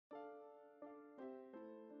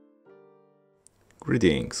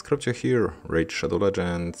Greetings, Kropcia here, Raid Shadow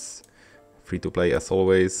Legends, free to play as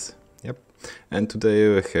always. Yep, and today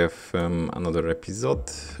we have another episode.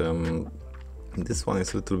 This one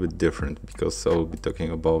is a little bit different because I'll be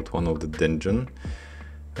talking about one of the dungeon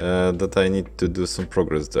that I need to do some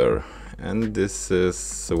progress there. And this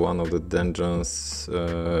is one of the dungeons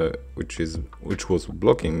which was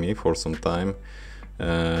blocking me for some time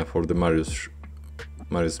for the Marius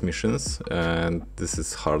missions, and this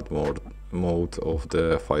is hard mode of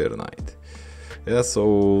the Fire Knight. Yeah,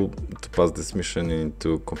 so to pass this mission you need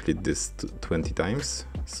to complete this 20 times,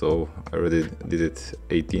 so I already did it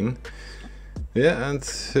 18. Yeah, and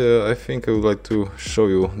I think I would like to show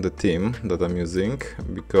you the team that I'm using,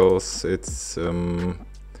 because it's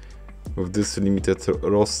with this limited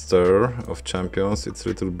roster of champions it's a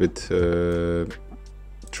little bit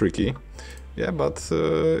tricky. Yeah, but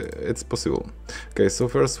it's possible. Okay, so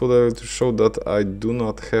first what I want to show that I do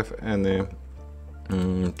not have any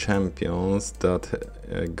champions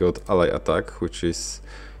that got ally attack, which is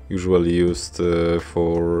usually used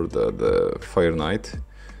for the Fire Knight.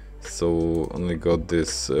 So only got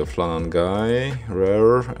this Flanan guy,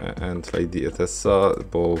 rare, and Lady Etessa.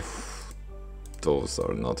 Both those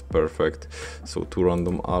are not perfect. So two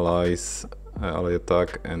random allies, ally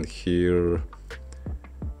attack, and here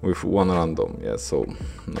with one random. Yeah, so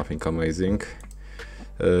nothing amazing.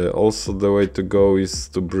 Also the way to go is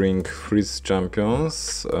to bring freeze champions,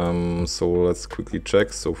 so let's quickly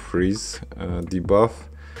check. So freeze debuff,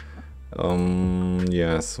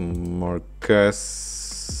 yeah, some Marquez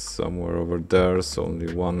somewhere over there, so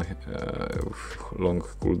only one long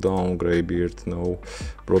cooldown. Greybeard no,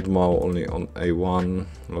 Broadmaw only on A1,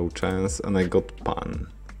 low chance, and I got Pan.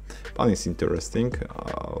 Pan is interesting.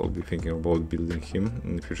 I'll be thinking about building him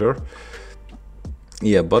in the future.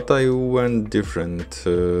 Yeah, but I went different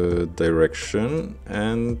direction,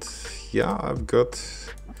 and yeah, I've got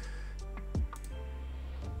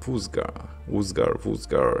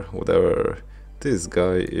Wuzgar, whatever. This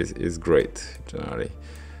guy is great generally.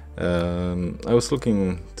 I was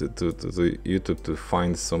looking to YouTube to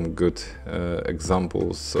find some good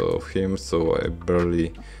examples of him, so I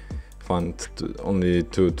barely found only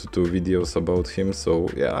two videos about him. So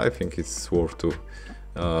yeah, I think it's worth to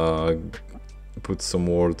put some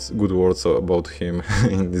good words about him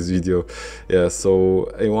in this video. Yeah, so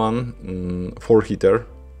A1 4 hitter,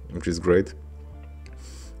 which is great,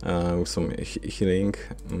 with some healing.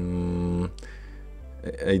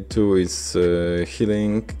 A2 is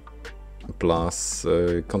healing plus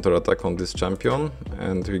counter attack on this champion,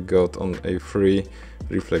 and we got on A3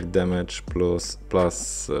 reflect damage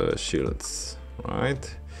plus shields,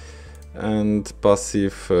 right? And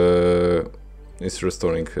passive is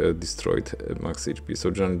restoring destroyed max HP. So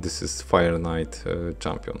generally this is Fire Knight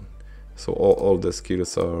champion. So all the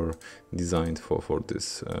skills are designed for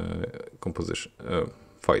this composition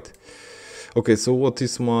fight. Okay, so what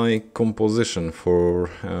is my composition for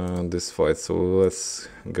this fight? So let's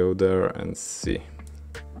go there and see.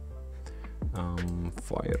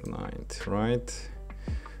 Fire Knight, right?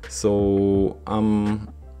 So I'm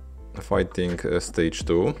fighting stage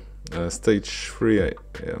 2. Stage 3 I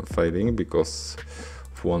am failing because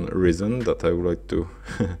of one reason that I would like to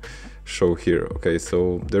show here. Okay,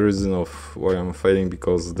 so the reason of why I'm failing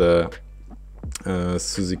because the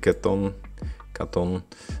Suzy Keton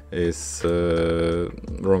is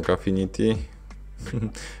wrong affinity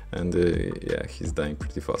and yeah, he's dying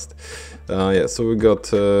pretty fast. Yeah, so we got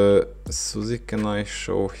Suzy. Can I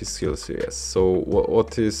show his skills? Yes. So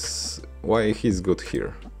why he's good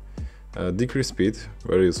here? Decrease speed,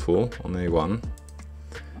 very useful on A1.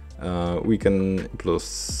 Weaken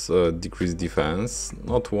plus decrease defense,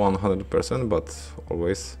 not 100% but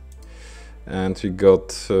always. And we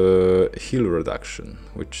got heal reduction,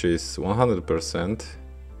 which is 100%.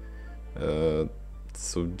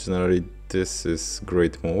 So generally this is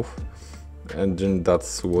great move, and then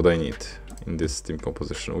that's what I need in this team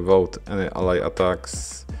composition. Without any ally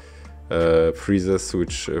attacks, freezes,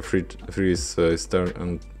 which freeze his turn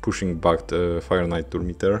and pushing back the Fire Knight to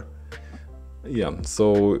meter. Yeah,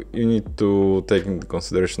 so you need to take into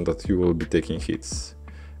consideration that you will be taking hits,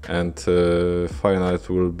 and Fire Knight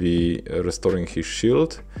will be restoring his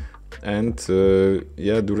shield, and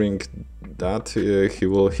yeah, during that he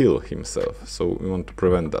will heal himself, so we want to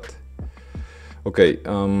prevent that. Okay,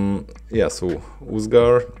 yeah, so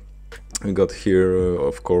Wuzgar. We got here,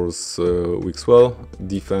 of course, Wixwell,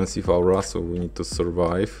 defensive aura, so we need to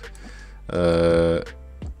survive.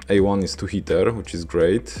 A1 is 2 hitter, which is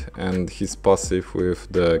great, and he's passive with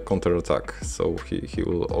the counter attack, so he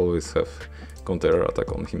will always have counter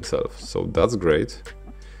attack on himself, so that's great.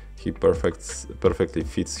 He perfectly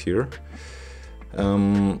fits here.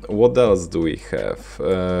 What else do we have?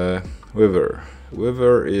 Wuzgar.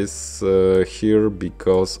 Wuzgar is here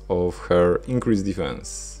because of her increased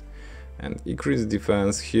defense. And increased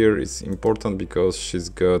defense here is important because she's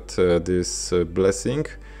got this blessing,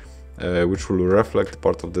 which will reflect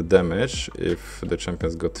part of the damage if the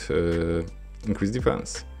champion's got increased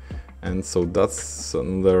defense. And so that's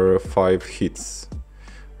under 5 hits,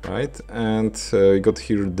 right? And we got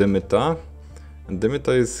here Demeta. And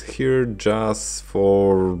Demeta is here just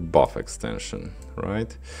for buff extension,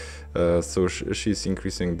 right? So she's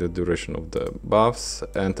increasing the duration of the buffs,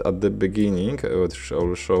 and at the beginning, which I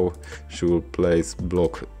will show, she will place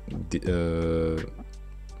block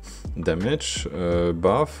damage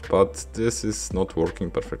buff, but this is not working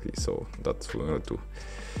perfectly, so that's what we have to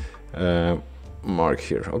mark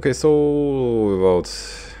here. Okay, so without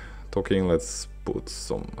talking, let's put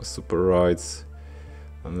some super rights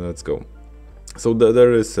and let's go. So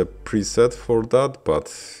there is a preset for that, but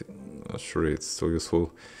not sure it's so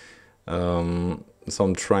useful. So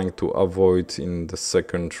I'm trying to avoid in the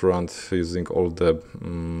second round using all the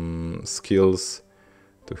skills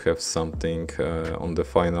to have something on the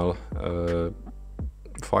final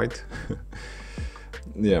fight.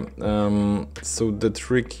 Yeah, so the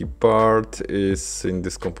tricky part is in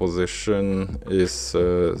this composition is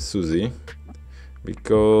Suzy,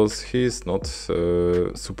 because he's not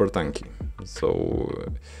super tanky. So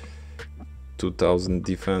 2000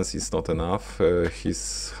 defense is not enough.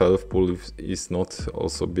 His health pool is not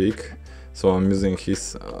also big, so I'm using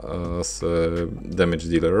his as a damage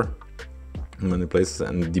dealer in many places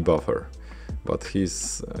and debuffer, but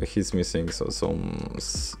he's missing some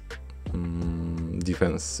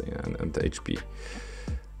defense and HP.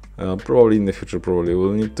 Probably in the future, probably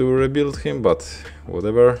we'll need to rebuild him, but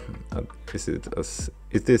whatever.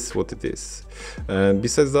 It is what it is.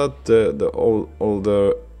 Besides that, all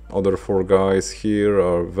the other 4 guys here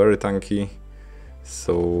are very tanky.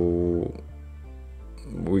 So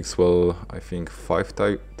Wixwell, I think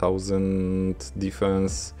 5000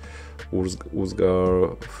 defense,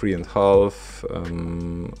 Wuzgar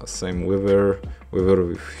 3.5, same Wuzgar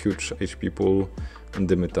with huge HP pool, and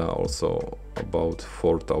Demeta also about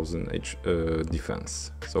 4000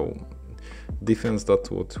 defense. So defense,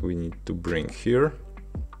 that's what we need to bring here.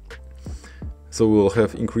 So we'll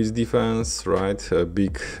have increased defense, right? A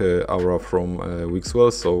big aura from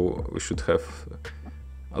Wixwell, so we should have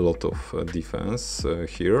a lot of defense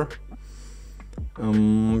here.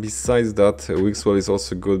 Besides that, Wixwell is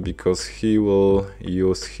also good because he will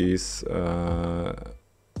use his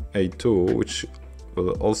A2, which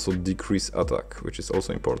will also decrease attack, which is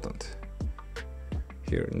also important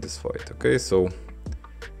here in this fight. Okay, so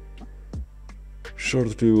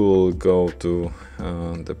shortly we'll go to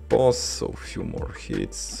the boss, so a few more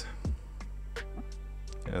hits.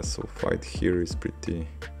 Yeah, so fight here is pretty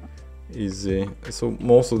easy. So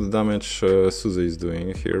most of the damage Suzy is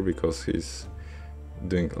doing here because he's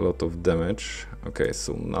doing a lot of damage. Okay,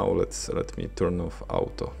 so now let me turn off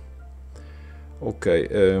auto. Okay,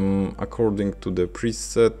 according to the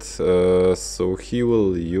preset, so he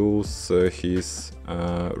will use his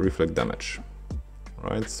reflect damage,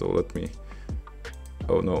 right? So let me.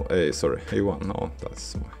 Oh no, sorry, A1, no,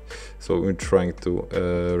 that's... So we're trying to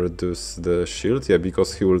reduce the shield, yeah,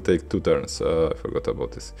 because he will take 2 turns, I forgot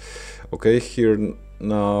about this. Okay, here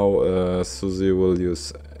now Suzy will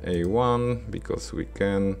use A1, because we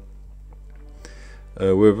can.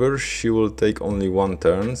 Whether she will take only 1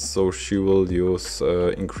 turn, so she will use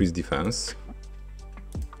increased defense.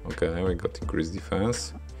 Okay, we got increased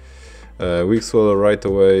defense. Wixwell right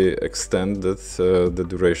away extended the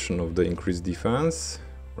duration of the increased defense,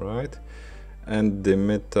 right? And the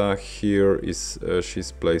meta here is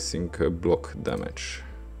she's placing block damage,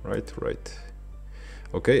 right?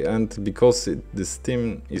 Okay, and because this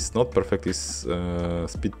team is not perfectly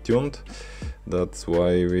speed tuned, that's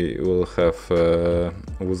why we will have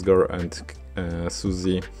Wuzgar and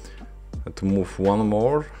Suzy to move 1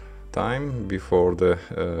 more time before the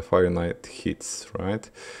Fire Knight hits, right?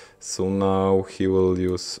 So now he will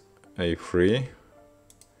use A3.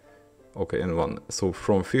 Okay, and 1. So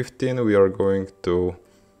from 15 we are going to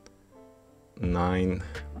 9,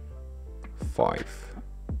 5.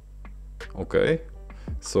 Okay,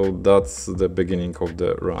 so that's the beginning of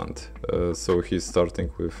the round. So he's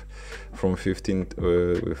starting with from 15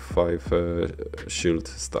 with 5 shield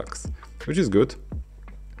stacks, which is good.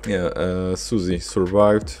 Yeah, Suzy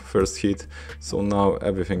survived first hit, so now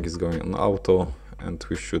everything is going on auto and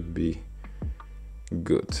we should be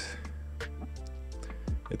good.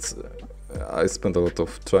 It's I spent a lot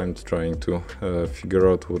of time trying to figure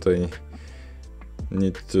out what I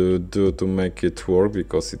need to do to make it work,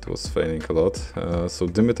 because it was failing a lot. So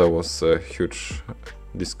Dimitar was a huge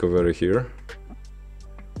discovery here.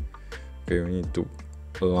 Okay, we need to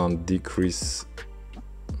land decrease.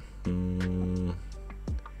 We need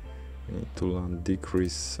to land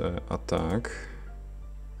decrease attack.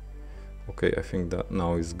 Okay, I think that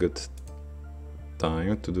now is good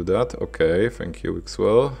time to do that. Okay, thank you,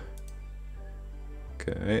 Wuzgar.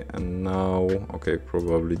 Okay, and now, okay,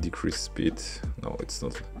 probably decrease speed. No, it's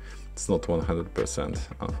not 100%,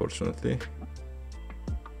 unfortunately.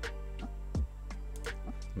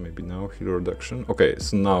 Maybe now heal reduction. Okay,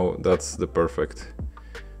 so now that's the perfect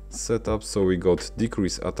setup. So we got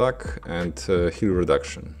decrease attack and heal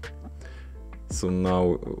reduction. So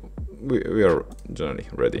now we are generally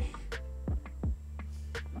ready.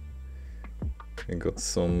 We got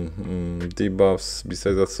some debuffs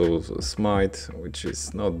besides that, so smite, which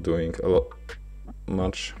is not doing a lot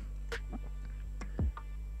much.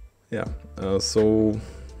 Yeah, so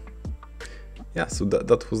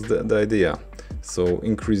that was the idea. So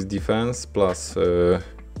increase defense plus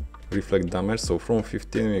reflect damage. So from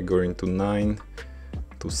 15 we're going to 9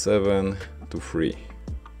 to 7 to 3.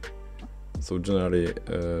 So generally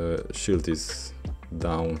shield is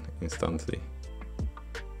down instantly,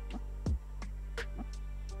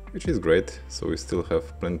 which is great. So we still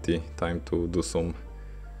have plenty time to do some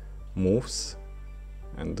moves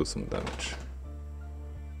and do some damage.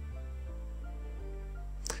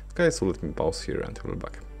 Okay, so let me pause here and we'll be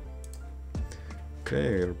back.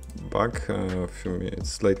 Okay, we're back a few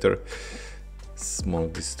minutes later. Small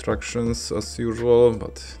distractions as usual,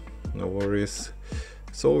 but no worries.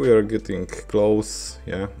 So we are getting close,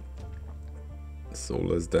 yeah. So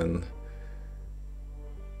less than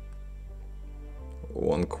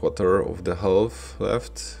 1/4 of the health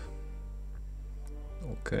left.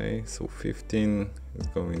 Okay, so 15 is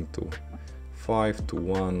going to 5 to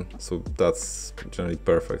 1, so that's generally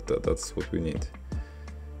perfect. That's what we need.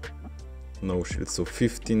 No shield, so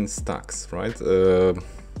 15 stacks, right?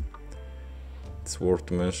 It's worth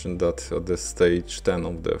to mention that at the stage 10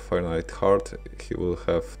 of the Fire Knight Heart, he will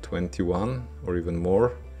have 21 or even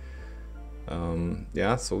more.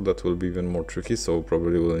 Yeah, so that will be even more tricky, so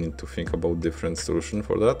probably we'll need to think about different solution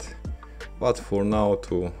for that. But for now,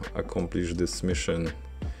 to accomplish this mission,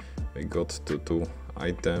 we got to 2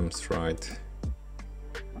 items, right?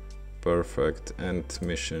 Perfect, and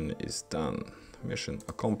mission is done. Mission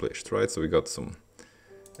accomplished, right? So we got some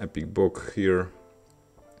epic book here,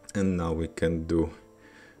 and now we can do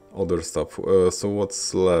other stuff. So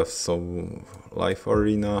what's left? So life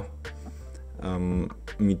arena,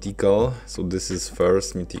 mythical. So this is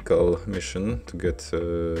first mythical mission to get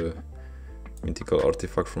mythical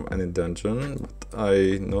artifact from any dungeon. But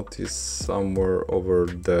I noticed somewhere over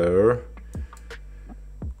there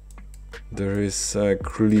is a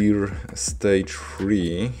clear stage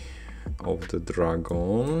 3 of the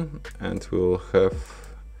dragon, and we'll have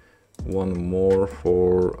one more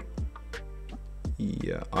for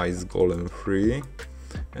ice golem 3,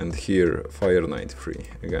 and here Fire Knight 3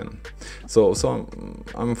 again. So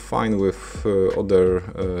I'm fine with other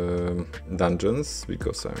dungeons,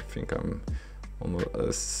 because I think I'm on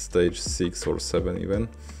stage 6 or 7 even,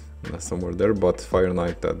 somewhere there. But Fire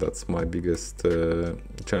Knight, that's my biggest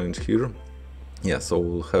challenge here. Yeah, so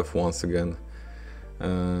we'll have once again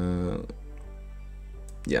a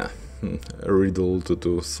riddle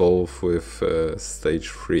to solve with stage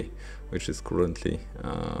 3, which is currently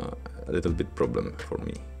a little bit problem for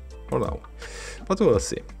me for now, but we'll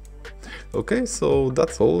see. Okay, so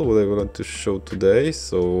that's all what I wanted to show today.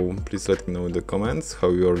 So please let me know in the comments how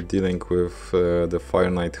you're dealing with the Fire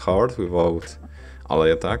Knight Heart without ally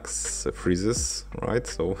attacks, freezes, right?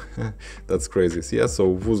 So that's crazy. Yeah,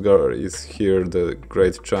 so Wuzgar is here, the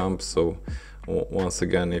great champ. So once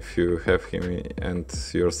again, if you have him and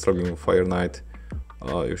you're struggling with Fire Knight,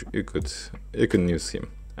 you can use him,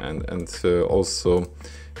 and also,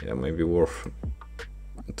 yeah, maybe worth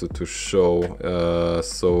to show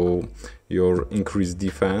so your increased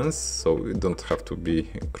defense. So you don't have to be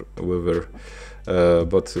wither,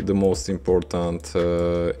 but the most important,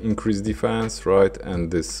 increased defense, right?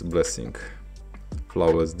 And this blessing,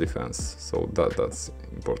 flawless defense. So that's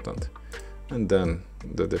important. And then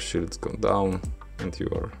the shields go down and you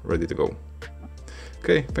are ready to go.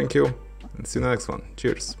 Okay, thank you, and see you in the next one.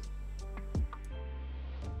 Cheers.